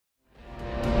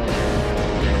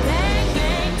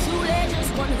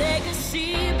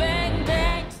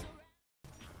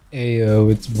Ayo,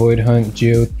 it's Void Hunt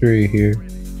Geo3 here.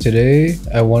 Today,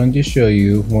 I wanted to show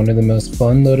you one of the most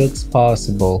fun loadouts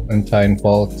possible in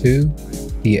Titanfall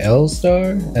 2, the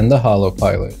L-Star and the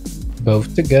Holopilot.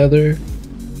 Both together,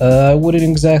 I wouldn't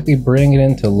exactly bring it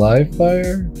into live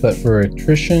fire, but for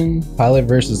attrition, pilot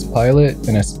versus pilot,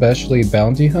 and especially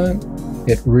bounty hunt,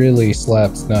 it really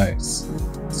slaps nice.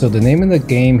 So the name of the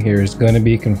game here is going to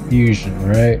be confusion,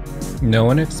 right? No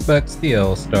one expects the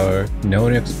L-Star, no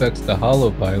one expects the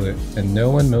Holopilot, and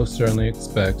no one most certainly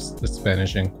expects the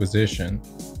Spanish Inquisition.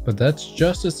 But that's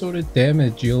just the sort of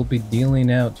damage you'll be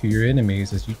dealing out to your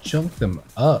enemies as you chunk them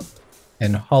up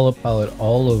and Holopilot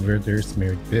all over their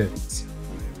smeared bits.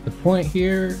 The point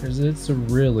here is it's a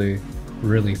really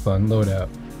fun loadout.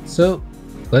 So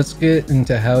let's get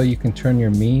into how you can turn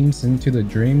your memes into the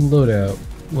dream loadout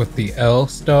with the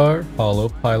L-Star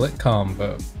Holopilot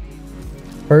combo.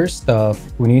 First off,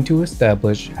 we need to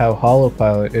establish how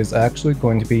Holopilot is actually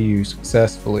going to be used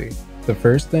successfully. The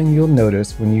first thing you'll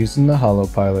notice when using the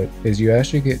Holopilot is you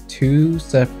actually get two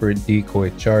separate decoy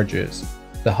charges.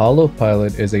 The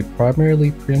Holopilot is a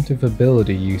primarily preemptive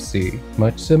ability you see,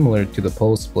 much similar to the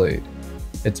Pulse Blade.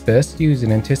 It's best used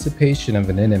in anticipation of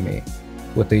an enemy.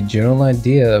 With a general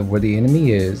idea of where the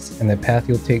enemy is and the path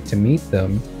you'll take to meet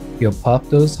them, you'll pop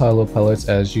those Holopilots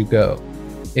as you go.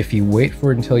 If you wait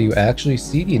for it until you actually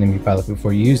see the enemy pilot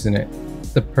before using it,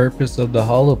 the purpose of the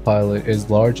Holopilot is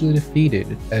largely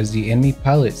defeated as the enemy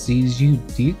pilot sees you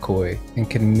decoy and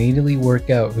can immediately work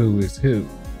out who is who.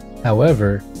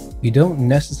 However, you don't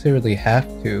necessarily have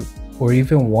to or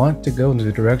even want to go in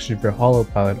the direction of your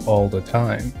Holopilot all the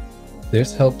time.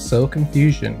 This helps sow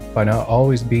confusion by not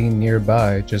always being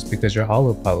nearby just because your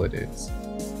Holopilot is.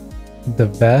 The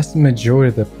vast majority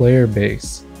of the player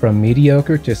base, from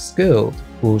mediocre to skilled,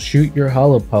 will shoot your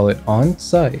Holopilot on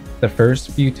sight the first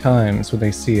few times when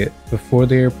they see it before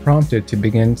they are prompted to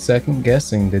begin second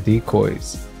guessing the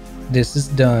decoys. This is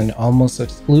done almost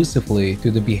exclusively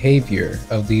through the behavior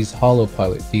of these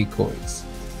Holopilot decoys.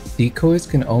 Decoys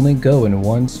can only go in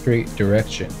one straight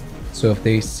direction, so if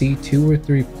they see 2 or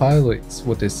 3 pilots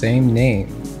with the same name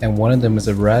and one of them is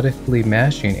erratically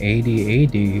mashing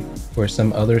AD or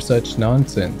some other such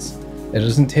nonsense, it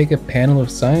doesn't take a panel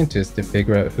of scientists to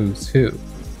figure out who's who.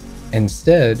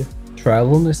 Instead,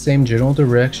 travel in the same general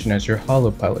direction as your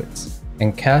Holopilots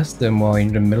and cast them while you're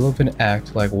in the middle of an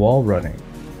act like wall running,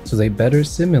 so they better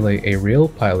simulate a real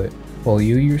pilot while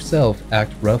you yourself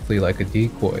act roughly like a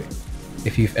decoy.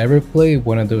 If you've ever played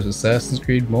one of those Assassin's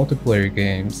Creed multiplayer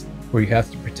games where you have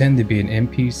to pretend to be an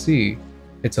NPC,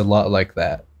 it's a lot like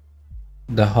that.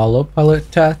 The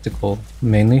Holopilot Tactical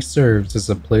mainly serves as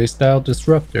a playstyle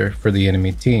disruptor for the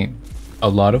enemy team. A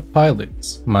lot of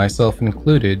pilots, myself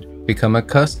included, become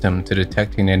accustomed to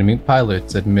detecting enemy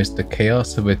pilots amidst the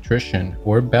chaos of attrition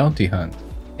or bounty hunt,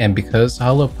 and because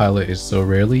Holopilot is so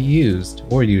rarely used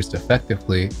or used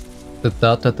effectively, the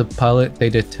thought that the pilot they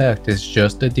detect is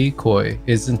just a decoy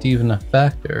isn't even a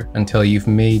factor until you've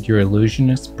made your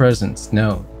illusionist presence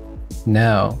known.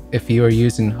 Now, if you are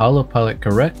using Holopilot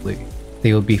correctly,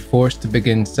 they will be forced to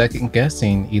begin second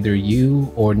guessing either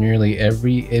you or nearly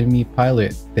every enemy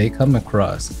pilot they come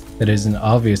across that isn't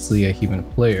obviously a human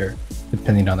player,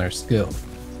 depending on their skill.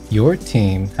 Your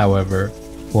team, however,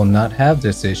 will not have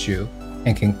this issue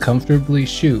and can comfortably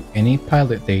shoot any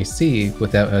pilot they see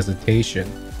without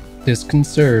hesitation. This can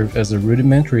serve as a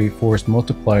rudimentary force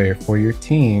multiplier for your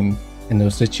team in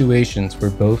those situations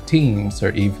where both teams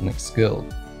are evenly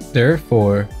skilled.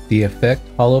 Therefore, the effect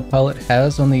Holopilot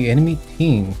has on the enemy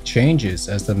team changes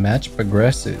as the match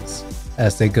progresses,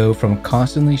 as they go from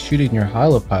constantly shooting your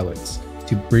Holopilots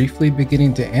to briefly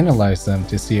beginning to analyze them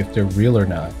to see if they're real or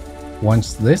not.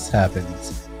 Once this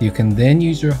happens, you can then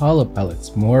use your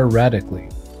Holopilots more erratically,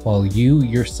 while you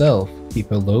yourself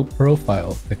keep a low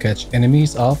profile to catch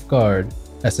enemies off guard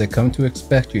as they come to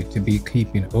expect you to be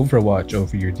keeping overwatch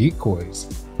over your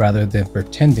decoys rather than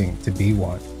pretending to be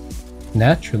one.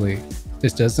 Naturally,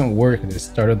 this doesn't work at the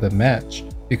start of the match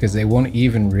because they won't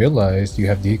even realize you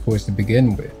have decoys to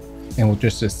begin with and will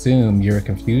just assume you're a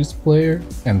confused player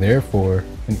and therefore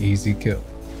an easy kill.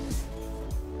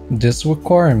 This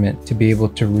requirement to be able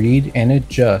to read and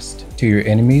adjust to your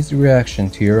enemy's reaction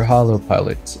to your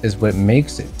Holopilots is what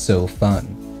makes it so fun,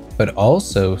 but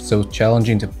also so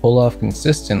challenging to pull off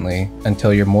consistently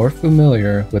until you're more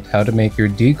familiar with how to make your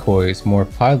decoys more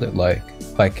pilot-like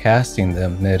by casting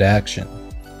them mid-action.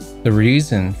 The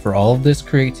reason for all of this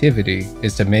creativity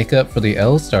is to make up for the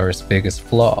L-Star's biggest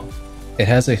flaw. It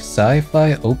has a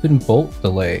sci-fi open bolt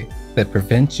delay that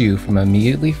prevents you from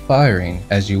immediately firing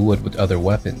as you would with other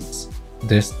weapons.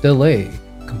 This delay,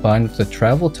 combined with the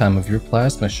travel time of your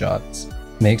plasma shots,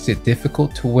 makes it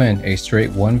difficult to win a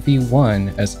straight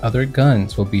 1v1 as other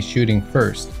guns will be shooting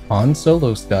first, Han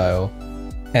Solo style,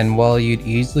 and while you'd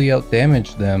easily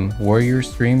outdamage them, warrior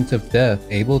streams of death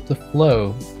able to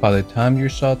flow, by the time your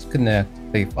shots connect,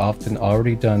 they've often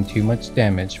already done too much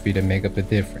damage for you to make up the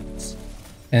difference.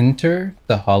 Enter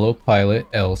the Holopilot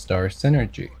L-Star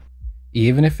Synergy.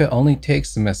 Even if it only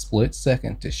takes them a split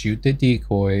second to shoot the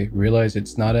decoy, realize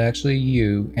it's not actually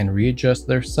you, and readjust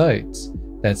their sights,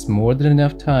 that's more than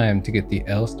enough time to get the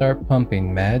L-Star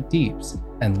pumping mad deeps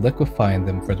and liquefying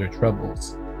them for their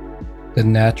troubles. The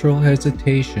natural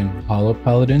hesitation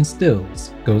Holopilot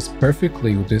instills goes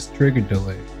perfectly with this trigger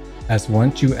delay, as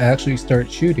once you actually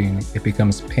start shooting, it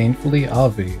becomes painfully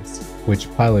obvious which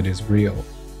pilot is real.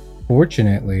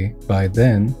 Fortunately, by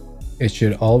then, it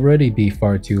should already be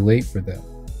far too late for them.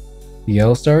 The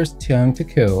L-Star's time to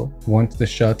kill once the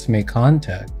shots make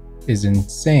contact is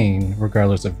insane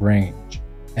regardless of range,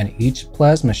 and each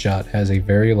plasma shot has a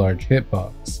very large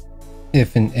hitbox.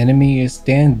 If an enemy is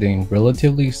standing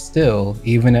relatively still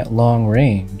even at long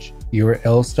range, your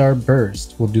L-Star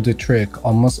burst will do the trick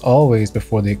almost always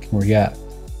before they can react,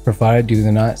 provided you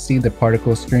do not see the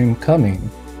particle stream coming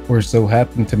or so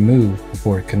happen to move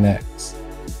before it connects.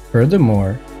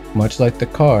 Furthermore, much like the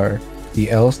car, the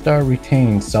L-Star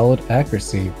retains solid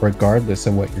accuracy regardless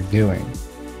of what you're doing,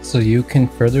 so you can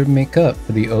further make up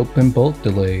for the open bolt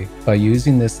delay by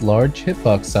using this large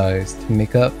hitbox size to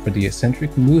make up for the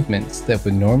eccentric movements that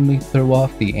would normally throw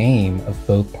off the aim of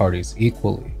both parties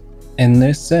equally. In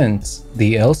this sense,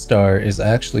 the L-Star is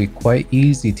actually quite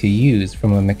easy to use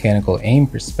from a mechanical aim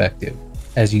perspective,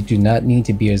 as you do not need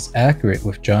to be as accurate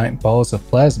with giant balls of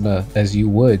plasma as you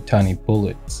would tiny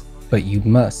bullets, but you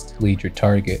must lead your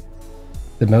target.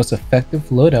 The most effective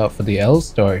loadout for the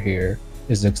L-Star here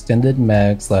is extended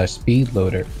mag / speed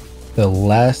loader. The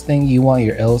last thing you want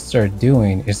your L-Star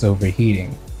doing is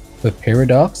overheating, but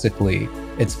paradoxically,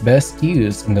 it's best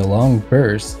used in the long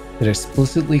bursts that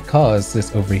explicitly cause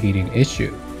this overheating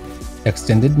issue.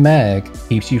 Extended mag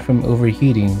keeps you from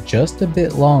overheating just a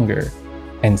bit longer,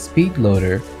 and speed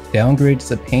loader downgrades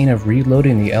the pain of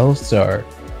reloading the L-Star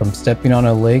from stepping on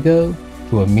a Lego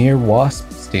to a mere wasp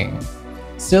sting.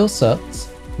 Still sucks,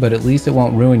 but at least it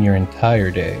won't ruin your entire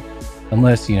day.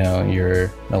 Unless,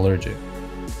 you're allergic.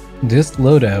 This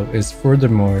loadout is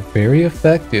furthermore very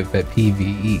effective at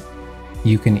PvE.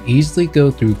 You can easily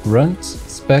go through grunts,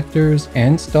 specters,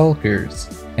 and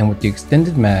stalkers, and with the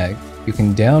extended mag, you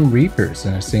can down reapers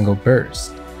in a single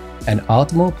burst. An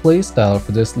optimal playstyle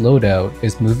for this loadout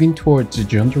is moving towards the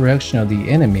general direction of the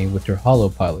enemy with your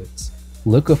holopilots,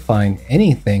 liquefying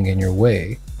anything in your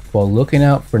way, while looking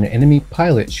out for an enemy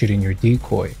pilot shooting your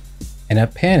decoy. In a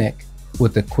panic,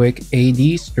 with a quick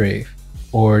AD strafe,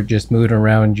 or just moving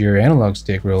around your analog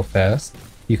stick real fast,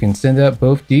 you can send out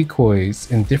both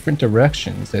decoys in different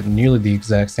directions at nearly the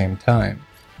exact same time.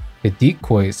 The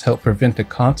decoys help prevent the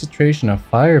concentration of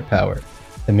firepower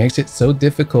that makes it so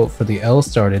difficult for the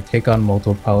L-Star to take on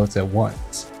multiple pilots at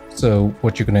once. So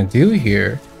what you're going to do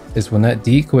here is when that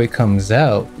decoy comes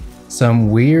out, some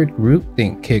weird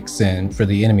groupthink kicks in for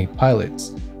the enemy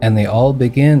pilots, and they all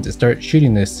begin to start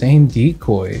shooting the same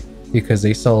decoy because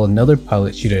they saw another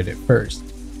pilot shoot at it first.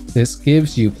 This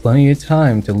gives you plenty of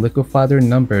time to liquefy their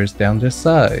numbers down to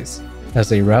size as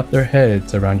they wrap their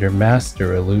heads around your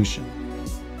master illusion.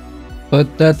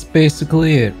 But that's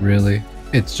basically it, really.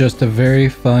 It's just a very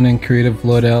fun and creative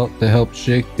loadout that helps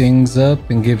shake things up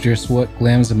and gives your sweat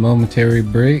glands a momentary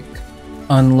break.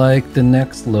 Unlike the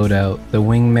next loadout, the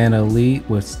Wingman Elite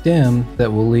with Stim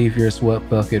that will leave your sweat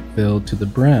bucket filled to the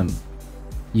brim.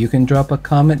 You can drop a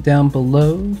comment down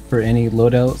below for any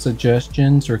loadout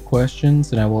suggestions or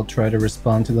questions, and I will try to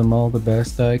respond to them all the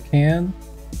best I can.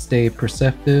 Stay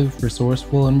perceptive,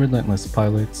 resourceful, and relentless,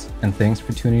 pilots, and thanks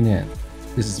for tuning in.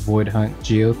 This is Void Hunt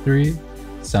Geo3,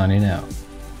 signing out.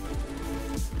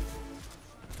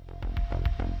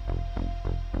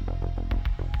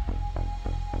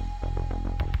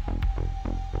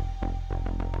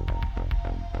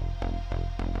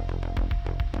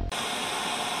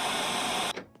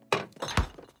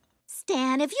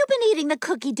 Stan, have you been eating the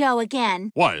cookie dough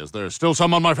again? Why, is there still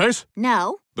some on my face?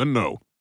 No. Then no.